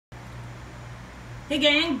Hey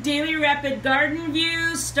gang, daily rapid garden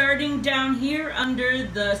views starting down here under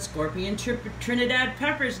the Scorpion Trinidad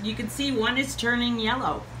peppers. You can see one is turning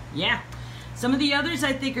yellow. Yeah. Some of the others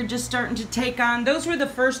I think are just starting to take on. Those were the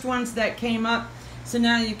first ones that came up. So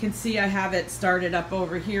now you can see I have it started up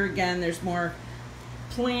over here again. There's more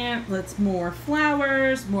plantlets, more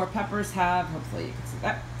flowers, more peppers have. Hopefully you can see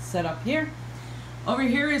that set up here. Over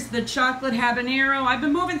here is the chocolate habanero. I've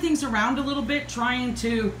been moving things around a little bit, trying to,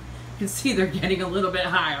 you can see they're getting a little bit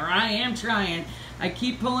higher. I am trying. I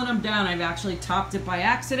keep pulling them down. I've actually topped it by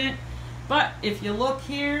accident. But if you look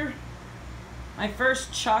here, my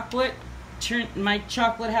first chocolate, my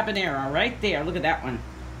chocolate habanero right there. Look at that one.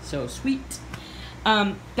 So sweet.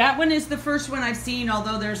 That one is the first one I've seen,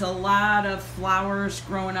 although there's a lot of flowers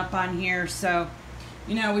growing up on here. So,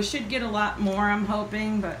 you know, we should get a lot more, I'm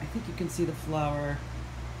hoping, but I think you can see the flower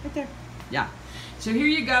right there. Yeah. So here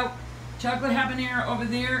you go. Chocolate habanero over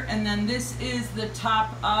there, and then this is the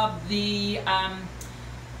top of the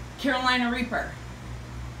Carolina Reaper.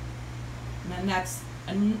 And then that's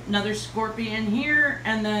another scorpion here,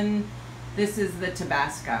 and then this is the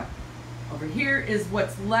Tabasco. Over here is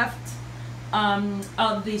what's left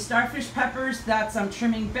of the starfish peppers. That's I'm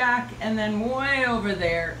trimming back, and then way over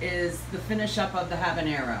there is the finish up of the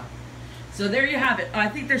habanero. So there you have it. Oh, I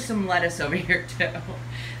think there's some lettuce over here too.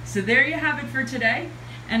 So there you have it for today.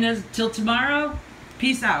 And until tomorrow,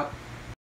 peace out.